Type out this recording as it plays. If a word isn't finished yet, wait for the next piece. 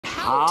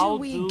How do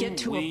we get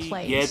to a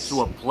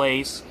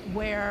place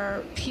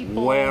where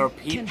people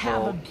can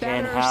have a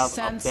better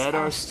sense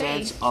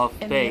of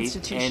faith in the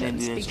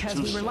institutions?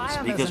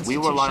 Because we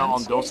rely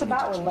on those. It's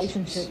about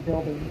relationship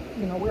building.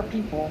 You know, we're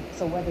people,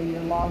 so whether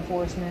you're law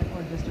enforcement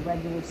or just a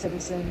regular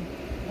citizen,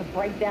 the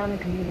breakdown in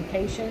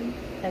communication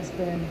has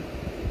been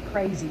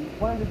crazy.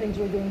 One of the things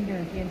we're doing here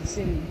in Kansas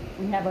City,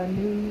 we have a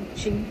new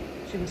chief.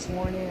 She was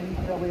sworn in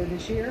earlier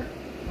this year,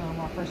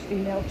 our first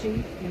female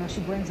chief. You know, she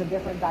brings a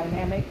different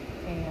dynamic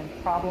and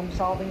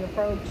problem-solving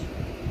approach.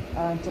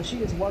 So she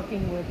is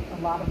working with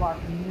a lot of our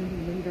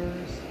community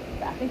leaders.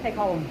 I think they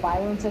call them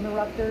violence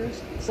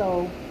interrupters.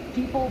 So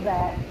people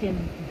that can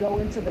go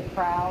into the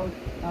crowd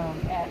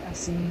at a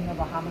scene of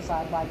a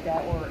homicide like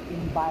that or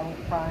any violent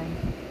crime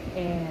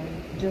and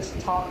just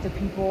talk to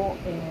people,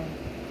 and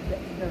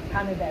they're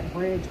kind of that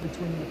bridge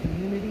between the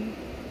community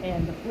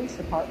and the police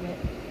department,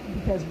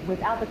 because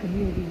without the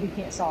community, we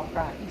can't solve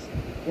crimes.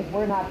 If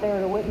we're not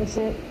there to witness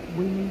it,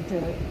 we need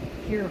to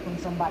hear from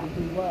somebody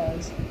who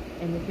was,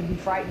 and it can be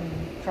frightening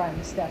trying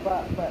to step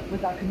up. But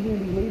with our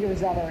community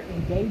leaders that are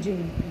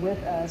engaging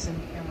with us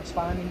and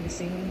responding to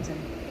scenes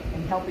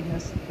and helping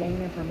us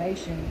gain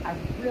information, I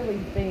really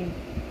think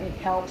it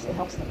helps. It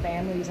helps the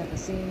families at the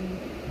scene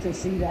to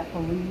see that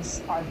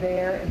police are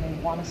there and they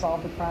want to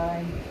solve the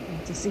crime,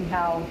 and to see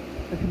how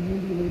the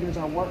community leaders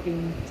are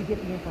working to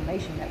get the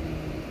information that we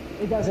need.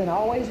 It doesn't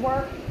always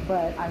work,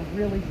 but I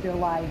really feel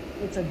like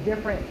it's a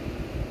different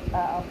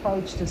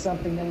approach to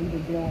something that we've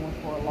been dealing with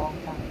for a long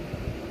time.